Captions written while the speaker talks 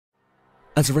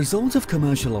As a result of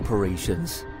commercial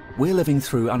operations, we're living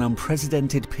through an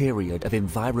unprecedented period of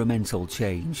environmental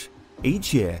change.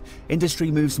 Each year,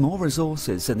 industry moves more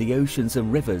resources than the oceans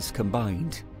and rivers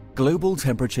combined. Global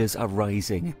temperatures are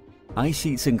rising. Ice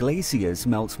sheets and glaciers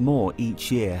melt more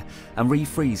each year and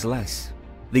refreeze less.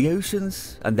 The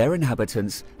oceans and their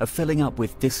inhabitants are filling up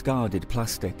with discarded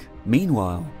plastic.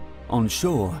 Meanwhile, on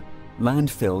shore,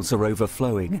 landfills are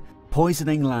overflowing,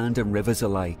 poisoning land and rivers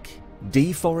alike.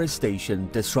 Deforestation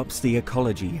disrupts the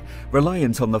ecology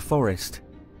reliant on the forest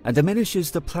and diminishes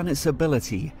the planet's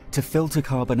ability to filter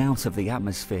carbon out of the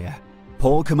atmosphere.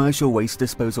 Poor commercial waste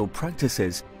disposal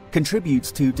practices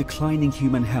contributes to declining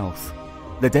human health,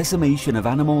 the decimation of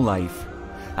animal life,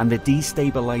 and the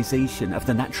destabilization of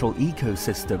the natural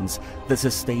ecosystems that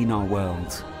sustain our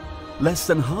world. Less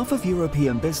than half of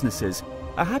European businesses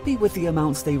are happy with the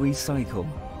amounts they recycle,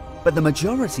 but the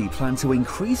majority plan to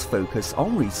increase focus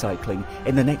on recycling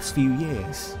in the next few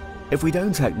years. If we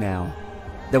don't act now,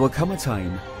 there will come a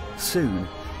time, soon,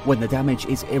 when the damage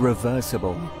is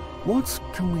irreversible. What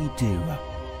can we do?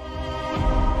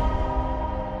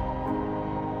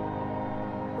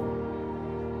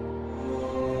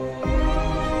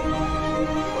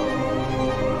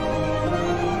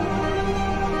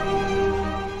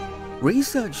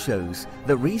 Research shows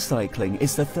that recycling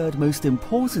is the third most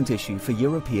important issue for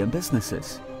European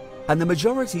businesses, and the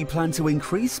majority plan to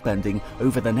increase spending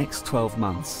over the next 12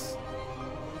 months.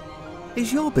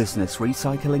 Is your business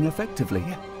recycling effectively?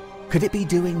 Could it be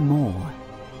doing more?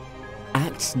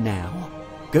 Act now.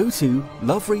 Go to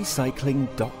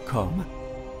loverecycling.com.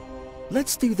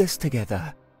 Let's do this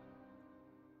together.